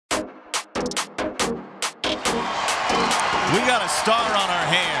We got a star on our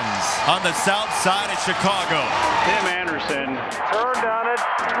hands on the south side of Chicago. Tim Anderson turned on it,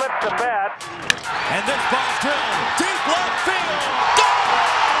 flipped the bat. And this ball's drilled deep left field. Go!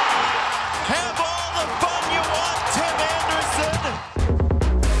 Have all the fun you want, Tim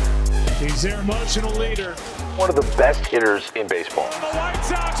Anderson. He's their emotional leader. One of the best hitters in baseball. The White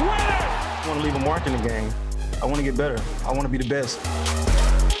Sox win it! I want to leave a mark in the game. I want to get better. I want to be the best.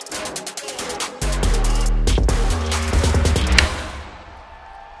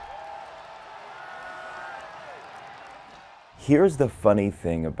 Here's the funny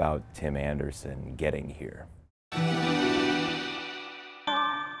thing about Tim Anderson getting here.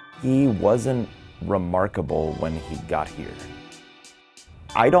 He wasn't remarkable when he got here.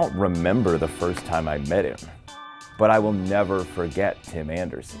 I don't remember the first time I met him, but I will never forget Tim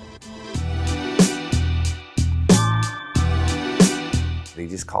Anderson. They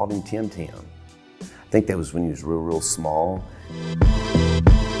just called him Tim Tim. I think that was when he was real small.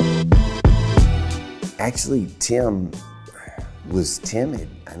 Actually, Tim was timid.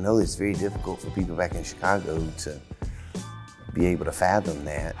 I know it's very difficult for people back in Chicago to be able to fathom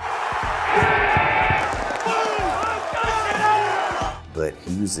that. But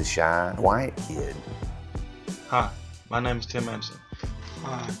he was a shy, quiet kid. Hi, my name is Tim Anderson.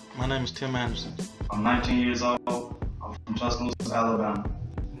 Hi, my name is Tim Anderson. I'm 19 years old. I'm from Tuscaloosa, Alabama.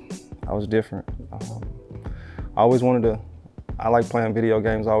 I was different. I like playing video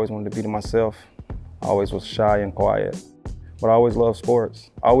games. I always wanted to be to myself. I always was shy and quiet. But I always loved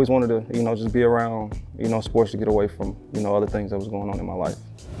sports. I always wanted to, just be around, sports to get away from, other things that was going on in my life.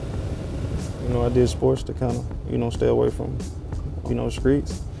 I did sports to kind of, stay away from, the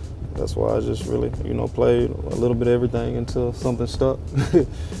streets. That's why I just really, played a little bit of everything until something stuck.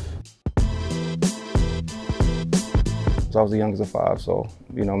 So I was the youngest of 5, so,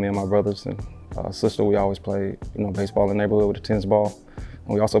 me and my brothers and sister, we always played, baseball in the neighborhood with a tennis ball.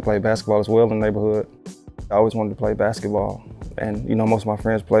 And we also played basketball as well in the neighborhood. I always wanted to play basketball. And, most of my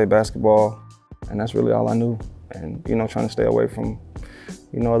friends played basketball, and that's really all I knew. And, trying to stay away from,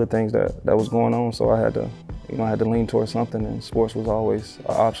 other things that was going on. So I had to, I had to lean towards something, and sports was always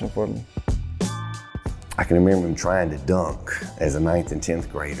an option for me. I can remember him trying to dunk as a 9th and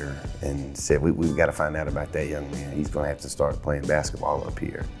 10th grader and said, we've got to find out about that young man. He's going to have to start playing basketball up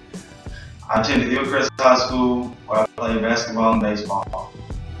here. I attended Hillcrest High School where I played basketball and baseball.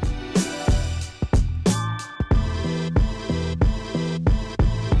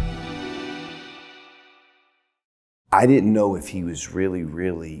 I didn't know if he was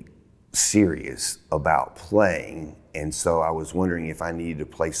really serious about playing, and so I was wondering if I needed to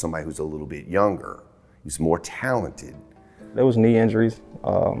play somebody who's a little bit younger, who's more talented. There was knee injuries,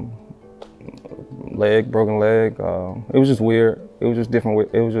 broken leg. It was just weird. It was just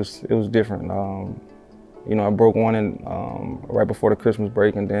different. It was different. I broke one right before the Christmas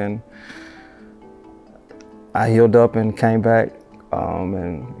break, and then I healed up and came back.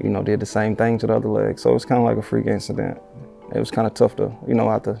 And did the same thing to the other leg. So it was kind of like a freak incident. It was kind of tough to,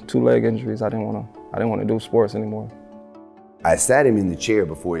 after 2 leg injuries, I didn't want to do sports anymore. I sat him in the chair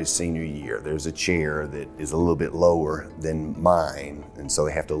before his senior year. There's a chair that is a little bit lower than mine, and so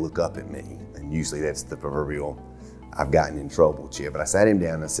they have to look up at me. And usually that's the proverbial I've gotten in trouble chair. But I sat him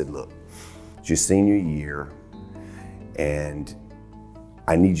down and I said, look, it's your senior year, and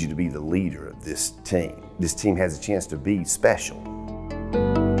I need you to be the leader of this team. This team has a chance to be special.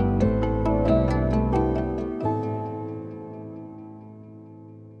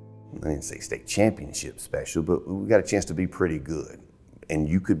 I didn't say state championship special, but we got a chance to be pretty good. And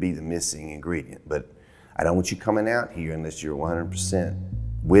you could be the missing ingredient, but I don't want you coming out here unless you're 100%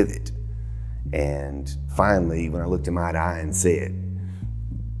 with it. And finally, when I looked him eye to eye and said,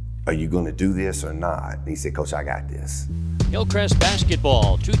 are you going to do this or not? And he said, Coach, I got this. Hillcrest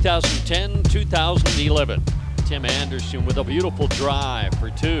basketball, 2010-2011. Tim Anderson with a beautiful drive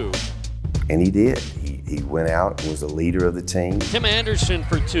for 2. And he did. He went out and was a leader of the team. Tim Anderson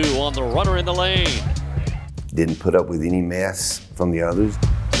for 2 on the runner in the lane. Didn't put up with any mess from the others.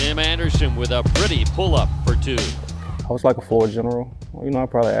 Tim Anderson with a pretty pull-up for 2. I was like a floor general. I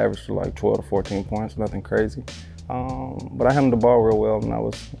probably averaged like 12 to 14 points, nothing crazy. But I handled the ball real well, and I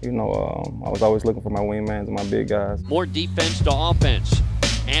was, I was always looking for my wingmans and my big guys. More defense to offense.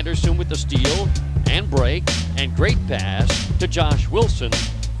 Anderson with the steal and break and great pass to Josh Wilson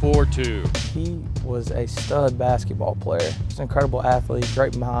for 2. He was a stud basketball player. He's an incredible athlete,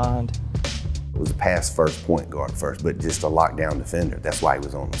 great mind. It was a pass first, point guard first, but just a lockdown defender. That's why he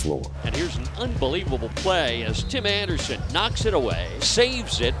was on the floor. And here's an unbelievable play as Tim Anderson knocks it away,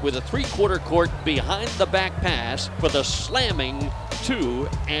 saves it with a 3/4 court behind the back pass for the slamming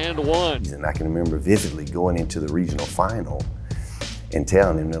 2-1. And I can remember vividly going into the regional final and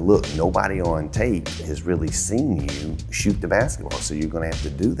telling him that, look, nobody on tape has really seen you shoot the basketball, so you're going to have to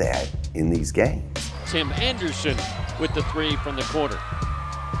do that in these games. Tim Anderson with the 3 from the corner.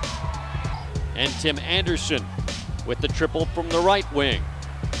 And Tim Anderson with the triple from the right wing.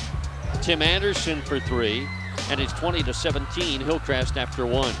 Tim Anderson for 3, and it's 20-17 Hillcrest after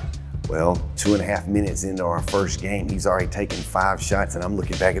 1. Well, 2.5 minutes into our first game, he's already taken 5 shots, and I'm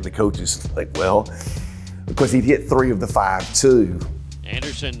looking back at the coaches like, well, because he'd hit 3 of the 5 too.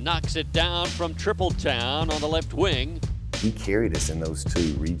 Anderson knocks it down from Tripletown on the left wing. He carried us in those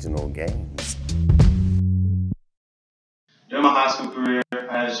 2 regional games. During my high school career,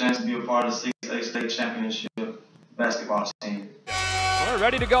 I had a chance to be a part of the 6A state championship basketball team. We're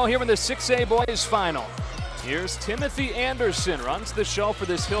ready to go here in the 6A boys final. Here's Timothy Anderson, runs the show for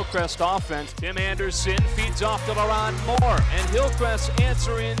this Hillcrest offense. Tim Anderson feeds off to LaRon Moore, and Hillcrest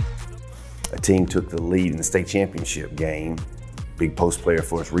answering. A team took the lead in the state championship game. Big post player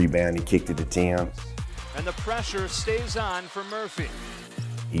for us, rebound, he kicked it to Tim. And the pressure stays on for Murphy.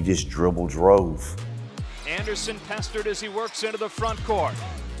 He just drove. Anderson pestered as he works into the front court.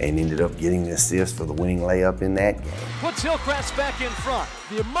 And ended up getting the assist for the winning layup in that game. Puts Hillcrest back in front.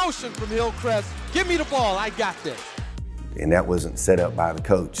 The emotion from Hillcrest, give me the ball, I got this. And that wasn't set up by the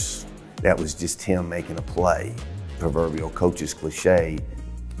coach. That was just him making a play. Proverbial coach's cliche,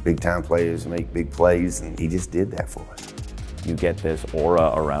 big time players make big plays, and he just did that for us. You get this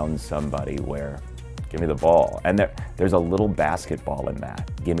aura around somebody where, give me the ball. And there's a little basketball in that.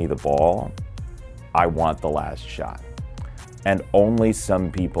 Give me the ball, I want the last shot. And only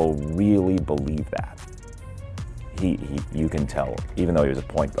some people really believe that. You can tell, even though he was a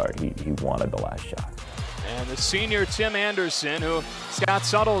point guard, he wanted the last shot. And the senior Tim Anderson, who Scott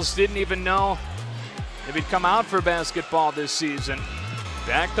Suttles didn't even know if he'd come out for basketball this season,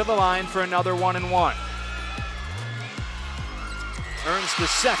 back to the line for another 1-and-1. Earns the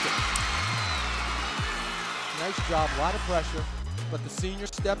second. Nice job, a lot of pressure, but the senior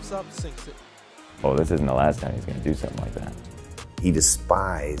steps up, sinks it. Oh, this isn't the last time he's going to do something like that. He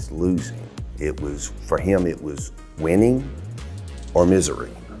despised losing. For him, it was winning or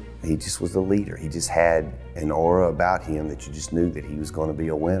misery. He just was a leader. He just had an aura about him that you just knew that he was going to be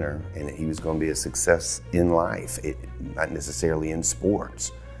a winner and that he was going to be a success in life, not necessarily in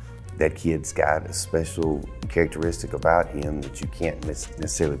sports. That kid's got a special characteristic about him that you can't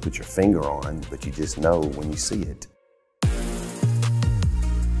necessarily put your finger on, but you just know when you see it.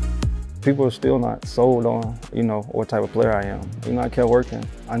 People are still not sold on, what type of player I am. I kept working.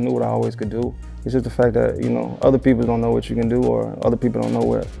 I knew what I always could do. It's just the fact that, other people don't know what you can do, or other people don't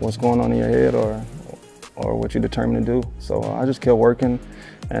know what's going on in your head or what you're determined to do. So I just kept working,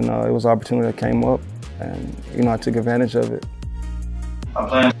 and it was an opportunity that came up, and, I took advantage of it. I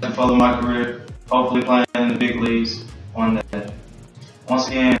plan to further my career, hopefully playing in the big leagues one day. Once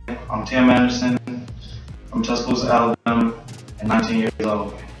again, I'm Tim Anderson from Tuscaloosa, Alabama, and 19 years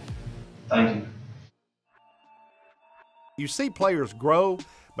old. Thank you. You see players grow,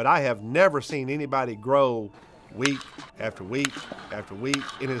 but I have never seen anybody grow week after week after week.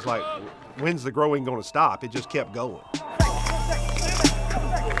 And it's like, when's the growing going to stop? It just kept going.